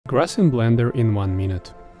Grass in Blender in 1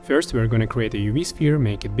 minute. First, we're going to create a UV sphere,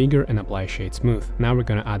 make it bigger and apply shade smooth. Now we're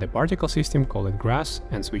going to add a particle system, call it grass,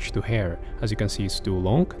 and switch to hair. As you can see, it's too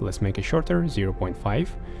long. Let's make it shorter, 0.5.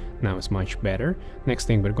 Now it's much better. Next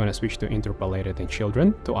thing, we're going to switch to interpolated and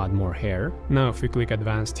children to add more hair. Now if we click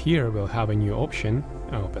advanced here, we'll have a new option,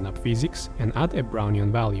 open up physics and add a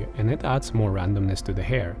Brownian value, and it adds more randomness to the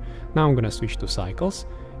hair. Now I'm going to switch to cycles.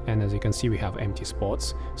 And as you can see, we have empty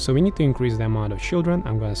spots, so we need to increase the amount of children.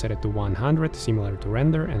 I'm going to set it to 100, similar to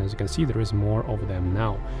render, and as you can see, there is more of them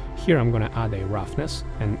now. Here I'm going to add a roughness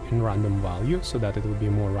and random value so that it will be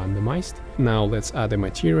more randomized. Now let's add a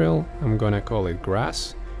material. I'm going to call it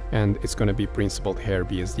grass, and it's going to be principled hair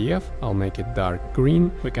BSDF. I'll make it dark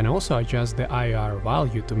green. We can also adjust the IR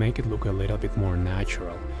value to make it look a little bit more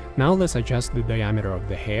natural. Now let's adjust the diameter of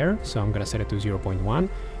the hair, so I'm gonna set it to 0.1,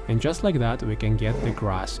 and just like that we can get the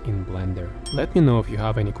grass in Blender. Let me know if you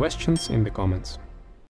have any questions in the comments.